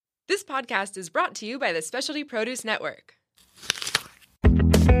This podcast is brought to you by the Specialty Produce Network.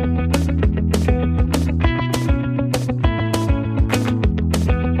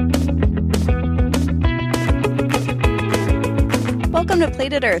 Welcome to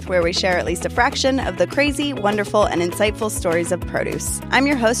Plated Earth, where we share at least a fraction of the crazy, wonderful, and insightful stories of produce. I'm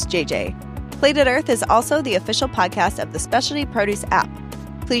your host, JJ. Plated Earth is also the official podcast of the Specialty Produce app.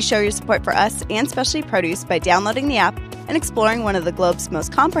 Please show your support for us and Specialty Produce by downloading the app and exploring one of the globe's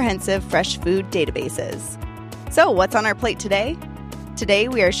most comprehensive fresh food databases. So, what's on our plate today? Today,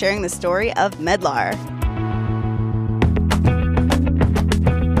 we are sharing the story of Medlar.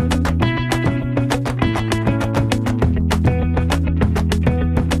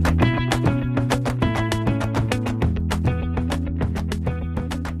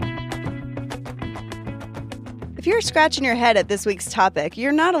 If you're scratching your head at this week's topic,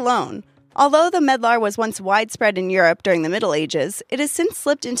 you're not alone. Although the medlar was once widespread in Europe during the Middle Ages, it has since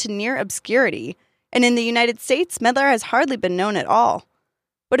slipped into near obscurity, and in the United States, medlar has hardly been known at all.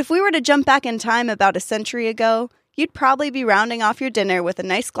 But if we were to jump back in time about a century ago, you'd probably be rounding off your dinner with a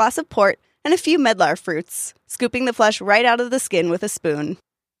nice glass of port and a few medlar fruits, scooping the flesh right out of the skin with a spoon.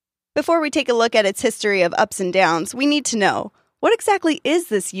 Before we take a look at its history of ups and downs, we need to know, what exactly is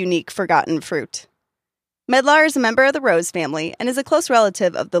this unique forgotten fruit? Medlar is a member of the rose family and is a close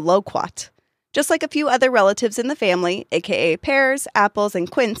relative of the loquat. Just like a few other relatives in the family, aka pears, apples,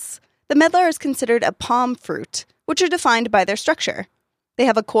 and quince, the medlar is considered a palm fruit, which are defined by their structure. They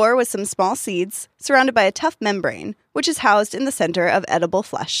have a core with some small seeds, surrounded by a tough membrane, which is housed in the center of edible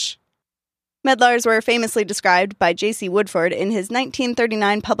flesh. Medlars were famously described by J.C. Woodford in his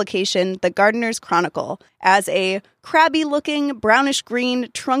 1939 publication, The Gardener's Chronicle, as a crabby-looking,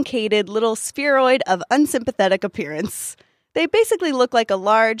 brownish-green, truncated little spheroid of unsympathetic appearance. They basically look like a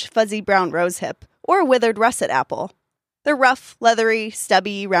large, fuzzy brown rosehip, or a withered russet apple. They're rough, leathery,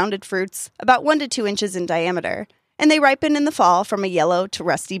 stubby, rounded fruits, about 1 to 2 inches in diameter, and they ripen in the fall from a yellow to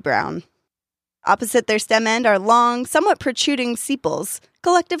rusty brown. Opposite their stem end are long, somewhat protruding sepals,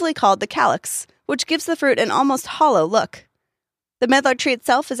 collectively called the calyx, which gives the fruit an almost hollow look. The medlar tree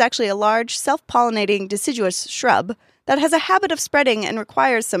itself is actually a large, self-pollinating deciduous shrub that has a habit of spreading and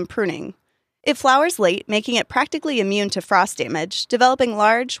requires some pruning. It flowers late, making it practically immune to frost damage, developing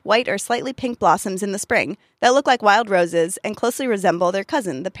large, white or slightly pink blossoms in the spring that look like wild roses and closely resemble their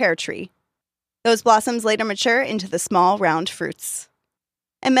cousin, the pear tree. Those blossoms later mature into the small, round fruits.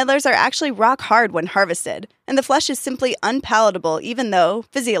 And medlars are actually rock hard when harvested, and the flesh is simply unpalatable even though,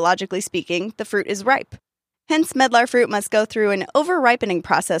 physiologically speaking, the fruit is ripe. Hence, medlar fruit must go through an over-ripening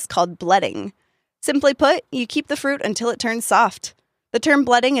process called bledding. Simply put, you keep the fruit until it turns soft. The term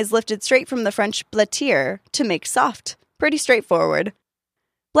bledding is lifted straight from the French blêtir, to make soft. Pretty straightforward.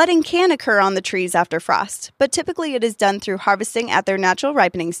 Bledding can occur on the trees after frost, but typically it is done through harvesting at their natural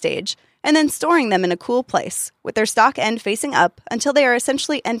ripening stage, and then storing them in a cool place, with their stalk end facing up until they are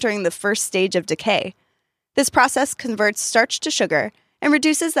essentially entering the first stage of decay. This process converts starch to sugar and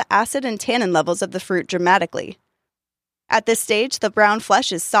reduces the acid and tannin levels of the fruit dramatically. At this stage, the brown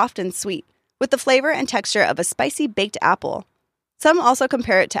flesh is soft and sweet, with the flavor and texture of a spicy baked apple. Some also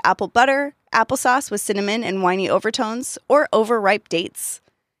compare it to apple butter, applesauce with cinnamon and winey overtones, or overripe dates.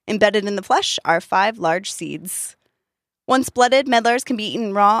 Embedded in the flesh are 5 large seeds. Once blooded, medlars can be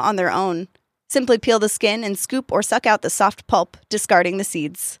eaten raw on their own. Simply peel the skin and scoop or suck out the soft pulp, discarding the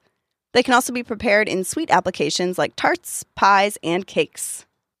seeds. They can also be prepared in sweet applications like tarts, pies, and cakes.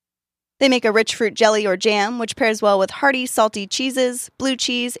 They make a rich fruit jelly or jam, which pairs well with hearty, salty cheeses, blue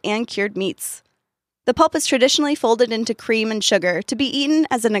cheese, and cured meats. The pulp is traditionally folded into cream and sugar to be eaten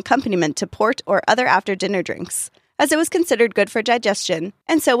as an accompaniment to port or other after-dinner drinks, as it was considered good for digestion,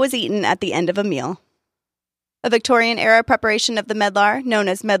 and so was eaten at the end of a meal. A Victorian-era preparation of the medlar, known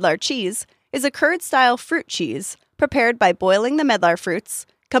as medlar cheese, is a curd-style fruit cheese prepared by boiling the medlar fruits,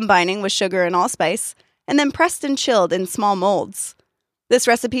 combining with sugar and allspice, and then pressed and chilled in small molds. This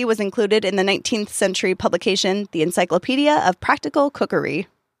recipe was included in the 19th century publication, The Encyclopedia of Practical Cookery.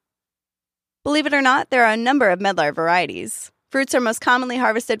 Believe it or not, there are a number of medlar varieties. Fruits are most commonly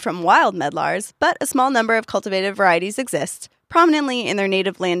harvested from wild medlars, but a small number of cultivated varieties exist, prominently in their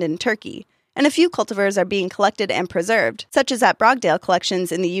native land in Turkey, and a few cultivars are being collected and preserved, such as at Brogdale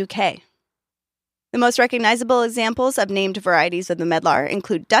Collections in the UK. The most recognizable examples of named varieties of the medlar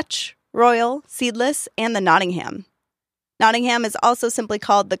include Dutch, Royal, Seedless, and the Nottingham. Nottingham is also simply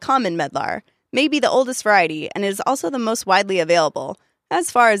called the common medlar, may be the oldest variety, and is also the most widely available,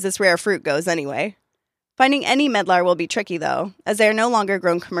 as far as this rare fruit goes anyway. Finding any medlar will be tricky though, as they are no longer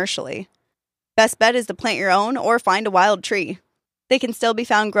grown commercially. Best bet is to plant your own or find a wild tree. They can still be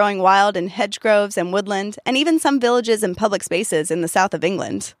found growing wild in hedge groves and woodland, and even some villages and public spaces in the south of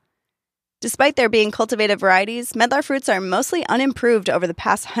England. Despite there being cultivated varieties, medlar fruits are mostly unimproved over the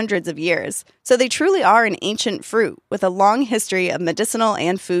past hundreds of years, so they truly are an ancient fruit with a long history of medicinal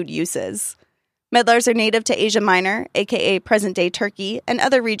and food uses. Medlars are native to Asia Minor, aka present-day Turkey, and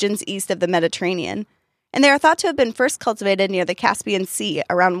other regions east of the Mediterranean, and they are thought to have been first cultivated near the Caspian Sea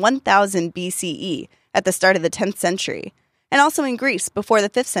around 1000 BCE at the start of the 10th century, and also in Greece before the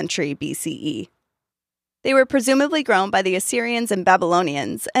 5th century BCE. They were presumably grown by the Assyrians and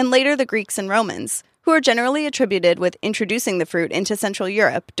Babylonians, and later the Greeks and Romans, who are generally attributed with introducing the fruit into Central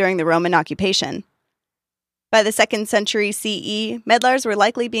Europe during the Roman occupation. By the 2nd century CE, medlars were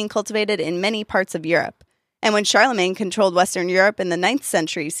likely being cultivated in many parts of Europe, and when Charlemagne controlled Western Europe in the 9th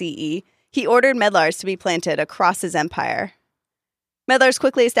century CE, he ordered medlars to be planted across his empire. Medlars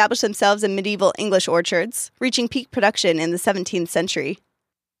quickly established themselves in medieval English orchards, reaching peak production in the 17th century.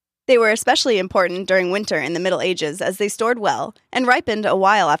 They were especially important during winter in the Middle Ages as they stored well and ripened a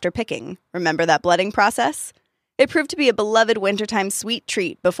while after picking. Remember that blooding process? It proved to be a beloved wintertime sweet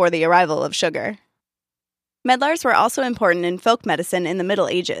treat before the arrival of sugar. Medlars were also important in folk medicine in the Middle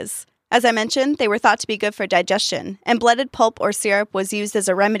Ages. As I mentioned, they were thought to be good for digestion, and blended pulp or syrup was used as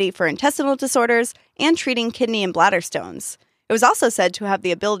a remedy for intestinal disorders and treating kidney and bladder stones. It was also said to have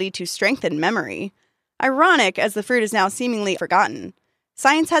the ability to strengthen memory. Ironic, as the fruit is now seemingly forgotten.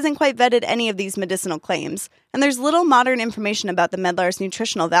 Science hasn't quite vetted any of these medicinal claims, and there's little modern information about the medlar's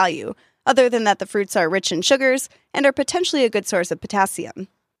nutritional value, other than that the fruits are rich in sugars and are potentially a good source of potassium.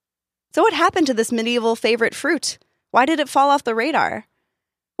 So what happened to this medieval favorite fruit? Why did it fall off the radar?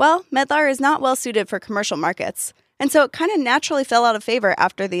 Well, medlar is not well suited for commercial markets, and so it kind of naturally fell out of favor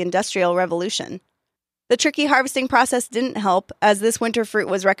after the Industrial Revolution. The tricky harvesting process didn't help, as this winter fruit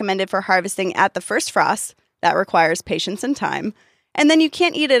was recommended for harvesting at the first frost. That requires patience and time. And then you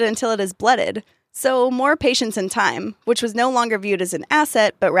can't eat it until it is blooded, so more patience and time, which was no longer viewed as an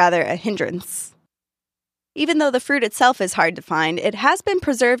asset, but rather a hindrance. Even though the fruit itself is hard to find, it has been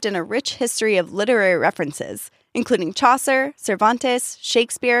preserved in a rich history of literary references, including Chaucer, Cervantes,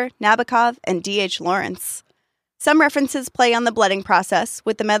 Shakespeare, Nabokov, and D.H. Lawrence. Some references play on the blooding process,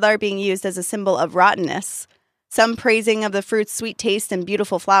 with the medlar being used as a symbol of rottenness, some praising of the fruit's sweet taste and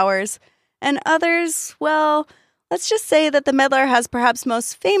beautiful flowers, and others, well, let's just say that the medlar has perhaps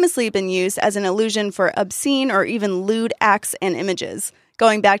most famously been used as an allusion for obscene or even lewd acts and images,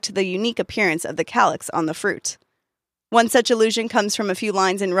 going back to the unique appearance of the calyx on the fruit. One such allusion comes from a few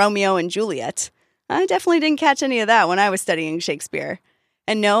lines in Romeo and Juliet. I definitely didn't catch any of that when I was studying Shakespeare.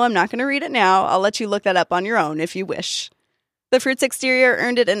 And no, I'm not going to read it now. I'll let you look that up on your own if you wish. The fruit's exterior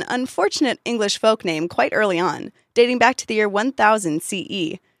earned it an unfortunate English folk name quite early on, dating back to the year 1000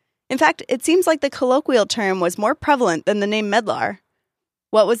 CE. In fact, it seems like the colloquial term was more prevalent than the name medlar.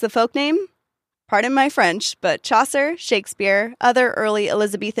 What was the folk name? Pardon my French, but Chaucer, Shakespeare, other early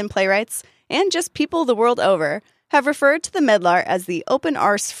Elizabethan playwrights, and just people the world over have referred to the medlar as the open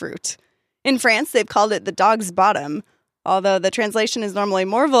arse fruit. In France, they've called it the dog's bottom, although the translation is normally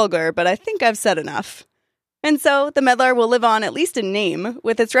more vulgar, but I think I've said enough. And so, the medlar will live on at least in name,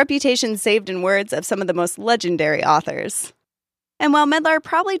 with its reputation saved in words of some of the most legendary authors. And while medlar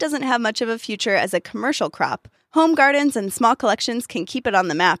probably doesn't have much of a future as a commercial crop, home gardens and small collections can keep it on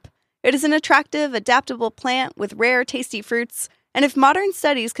the map. It is an attractive, adaptable plant with rare, tasty fruits, and if modern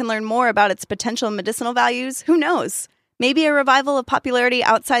studies can learn more about its potential medicinal values, who knows? Maybe a revival of popularity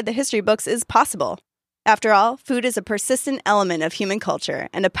outside the history books is possible. After all, food is a persistent element of human culture,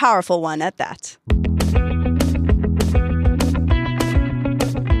 and a powerful one at that.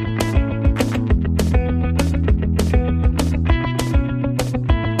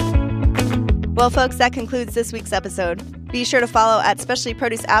 Well, folks, that concludes this week's episode. Be sure to follow at Specialty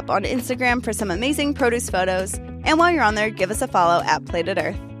Produce App on Instagram for some amazing produce photos. And while you're on there, give us a follow at Plated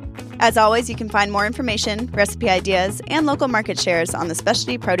Earth. As always, you can find more information, recipe ideas, and local market shares on the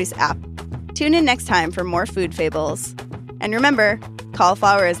Specialty Produce App. Tune in next time for more food fables. And remember,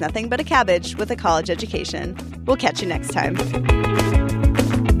 cauliflower is nothing but a cabbage with a college education. We'll catch you next time.